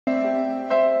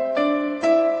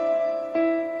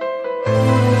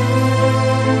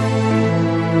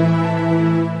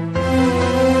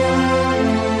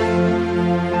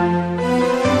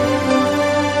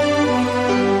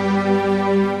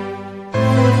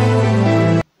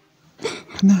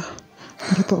Kena,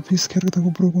 ada tak fiskir kita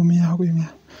kubro kumia aku yang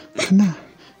kena,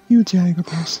 iu jai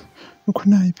keros,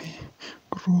 kena ipi,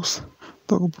 keros,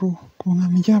 tak kubro kumia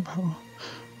mija bao,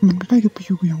 mengakai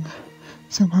kepiu yang,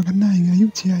 siapa kena yang iu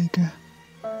jai ke.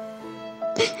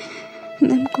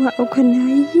 Nam qua aku kena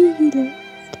le,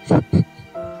 tapi,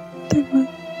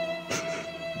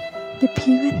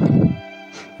 piwan,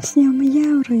 siapa mija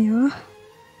rồi yo,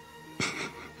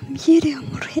 mija dia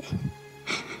mure.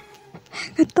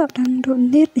 Katok đang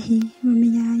đồn nết thì mà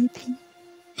mình ai phi,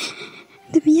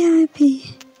 để mình ai phi,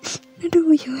 nó đâu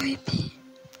rồi phi,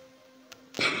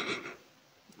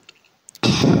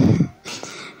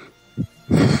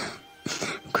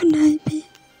 con ai phi,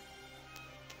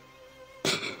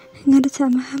 ngada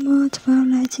sama hamo coba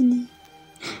lah sini,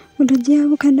 udah jauh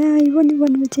bukan ai, wan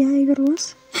berjaya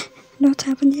terus, dah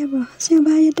capan dia bah,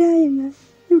 siapa yang ada yang,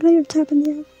 udah capan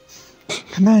dia.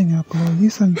 Kena nga po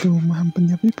isang tu mahampan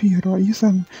niya pipiro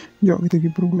isang yo kita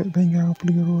gibrug le benga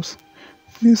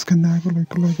please kena ko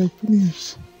kay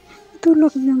please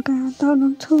Tulog yang ka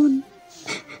tolong chon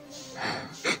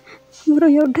muro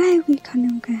yo dai wi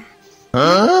kanang ka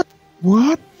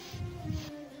what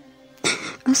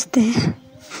aste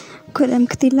ko am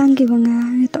ketilang ki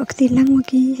banga to ketilang mo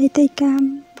ki hete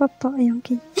kam papa yang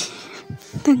ki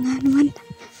tangan man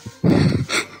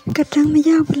kadang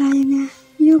mayaw pala yang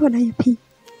yo ba dai pi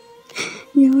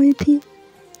yo pi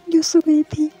yo su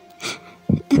pi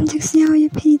em chắc sao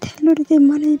pi thelo de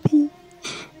mon pi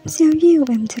sao yêu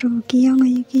em chro ki yang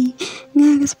ki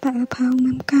nga ka spa ka phao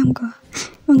mam kam ko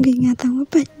ong ki nga tang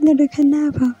pa le de khana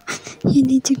ba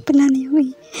ini chik plan yo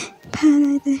i pa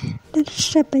lai de da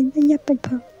sa pa de ya pa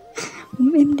pa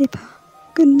em de pa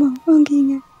kun mo ong ki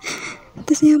nga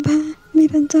ta sia ba mi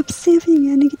ban chap saving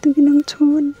nga ni ki tu ki nang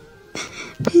chon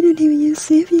pi na ni you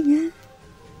saving nga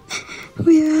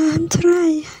we are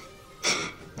try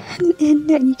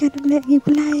and lagi kan lagi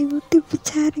pelai waktu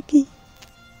bicara lagi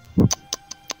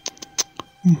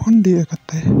mohon dia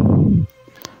kata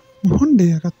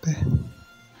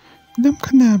lam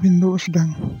kena bindo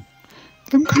sedang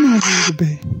lam kena di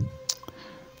be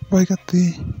baik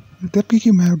kata dep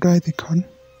ki mau dai di kon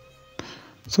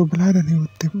so belada ni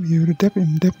utip you dep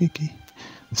ki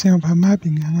siapa ma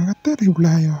binga ngata ri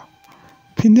ulayo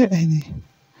pinde ini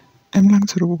em lang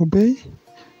suruh ko be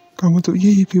kamu tu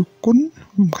ye pi kun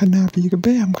kena pi ke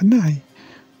be am kena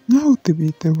ngau ti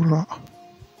bi te ura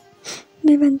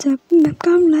ni banjap nam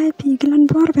kam lai pi kelan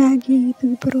bor bagi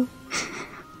tu bro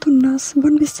tunas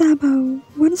bon bisa bau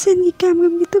bon sen ki kam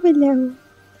gitu beleu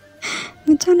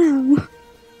macam nào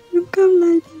nam kam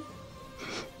lai pi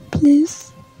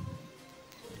please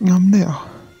ngam ne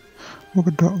mo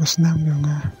ko dok snam yo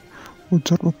nga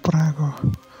ujot opra ko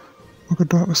mo ko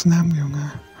dok snam yo nga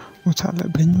mo chale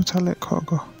ben mo chale kho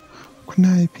ko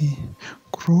kunai pi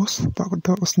cross tak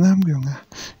dok snam yo nga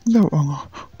lo ongo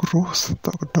cross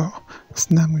tak dok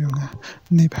snam yo nga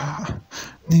ni ba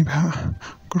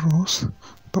cross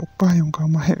tok pa yo nga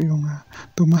ma he yo nga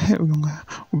tu ma he yo nga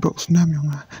dok snam yo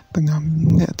nga tangam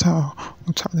ne cha mo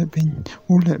chale ben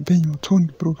mo le ben mo chon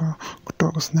bru ga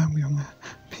dok snam yo nga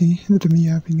pi de mi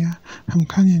ya pi nga ham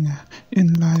khang nga in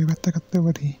lai wa ta ka te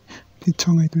wa di pi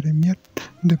chong ai tu de miat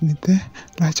de ni te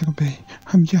lai cha be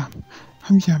ham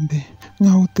yam de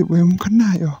ngau ti we um khana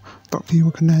yo tok pi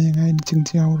wa khana yang ai jing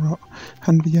jiao ro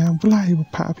han bi ya blai wa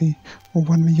pha pi o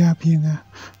wan ma ya pi nga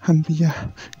han bi ya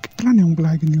plan yang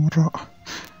blai gi ni ro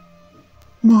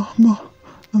ma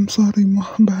I'm sorry ma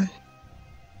bye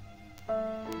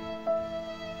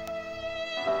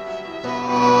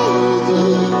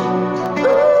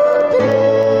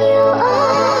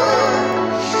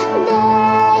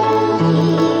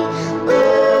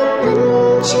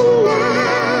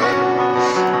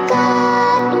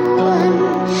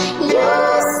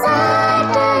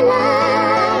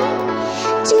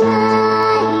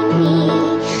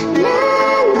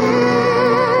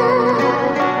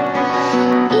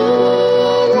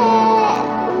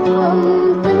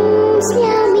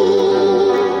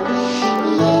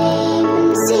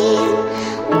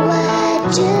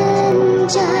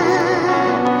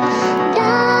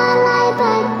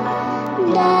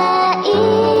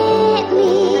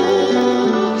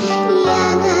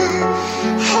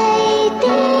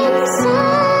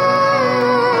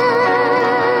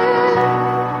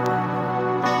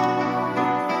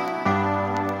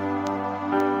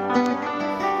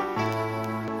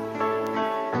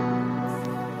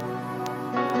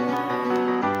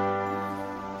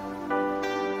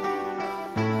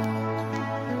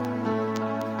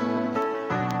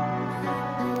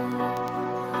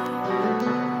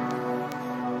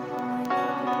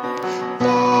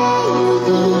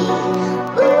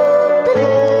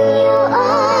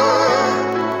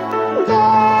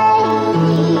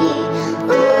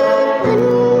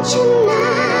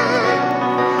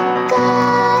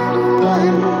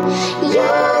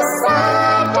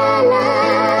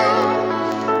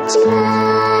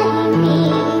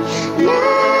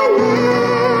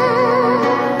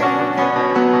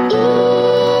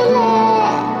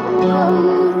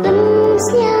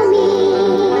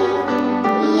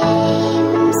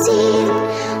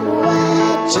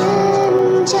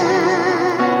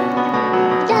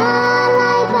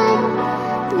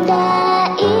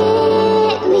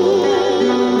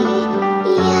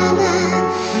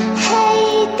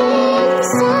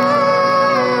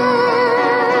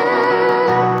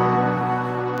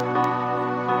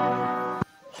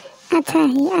अच्छा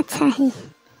है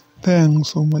Thanks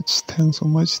so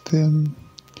much then.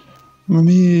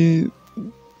 Mami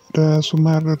da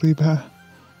sumar riba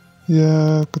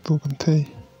ya ketu pentai.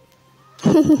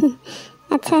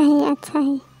 अच्छा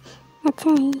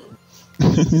है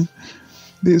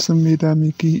Di semida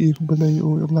miki ik belai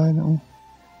o lai na.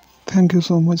 Thank you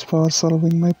so much for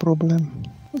solving my problem.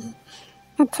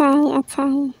 अच्छा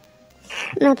है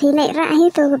mà phi lại ra hi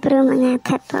tu bro mga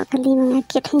that po kali mga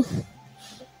kit hi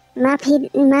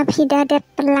ma phi đã đẹp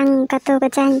pelang kato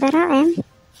kacang baro em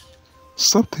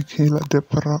Sab thik hila de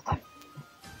para.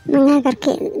 mga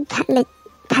karke thalik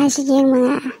phasi jeng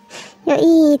mga yo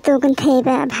I tu kan thei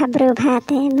ba bhabro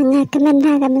bhate mga kamen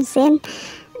ha kamen sen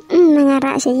mga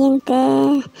ra se jeng te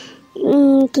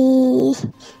ki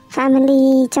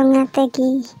family chongate ki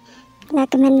la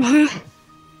kamen ha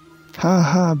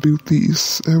Ha beauty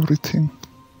is everything.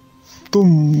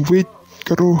 Tum wait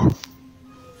karo.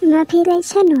 ma phi lại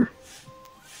chano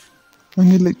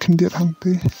Mangilai kendir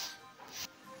hangte.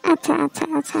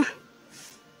 अच्छा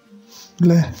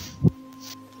Le.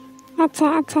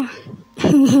 अच्छा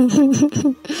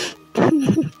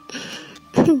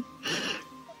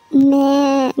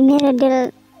मेरा दिल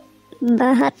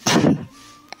बहुत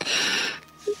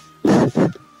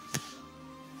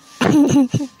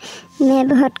मैं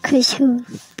बहुत खुश हूँ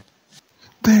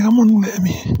Tega mon le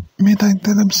mi. Me ta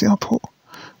intelam siapo.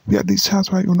 Biar di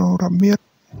charge wai uno ramiet.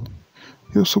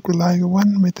 Yo suku lai wan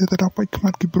me te dapat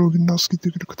kmat ki brugin nos ki tu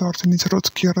kutar sini cerot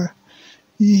kira.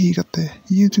 Yi kate.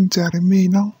 Yi jung cari me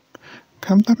no.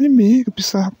 Kam tapi me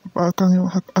bisa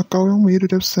akau yang me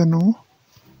redep seno.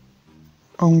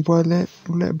 Ong boleh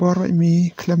bor mi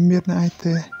klamir na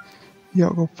aite. Yo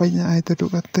ko pai na aite du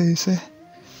kate se.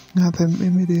 Ngatem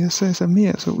mi dia se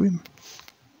mi so wim.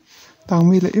 Tang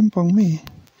mi le impong mi.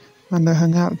 Mana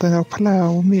hangat tengah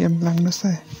pelau mi em lang na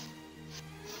se.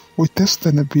 We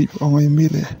tested na beef on my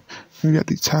meal. We had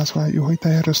the chance why you hit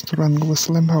a restaurant go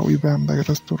slim how we bam the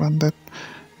restaurant that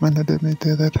man had me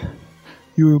that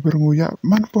you bring ya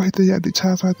man po hit ya the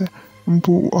chance why the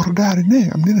mpu order ne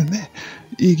am ne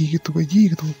igi gitu ga yi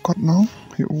gitu kot no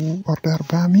you order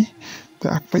bami the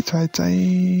akpai chai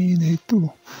ne itu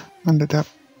man da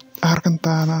ar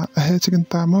kantana he chicken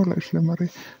ta mo la islamari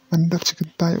man da chicken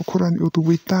ta ukuran itu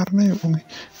witar ne ong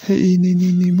he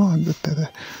ni mo da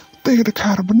Tega de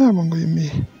carbona mongo yemi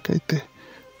kaite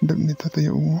dem ni tata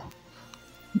yo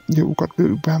ukat be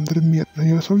bam de miet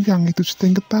yo so yang itu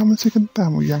steng ketama si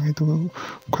kentamo yang itu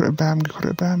kore bam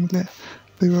le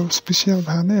they were special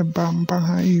bane bam bang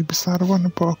hai besar wan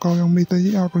po kau yang mita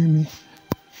yi aro yemi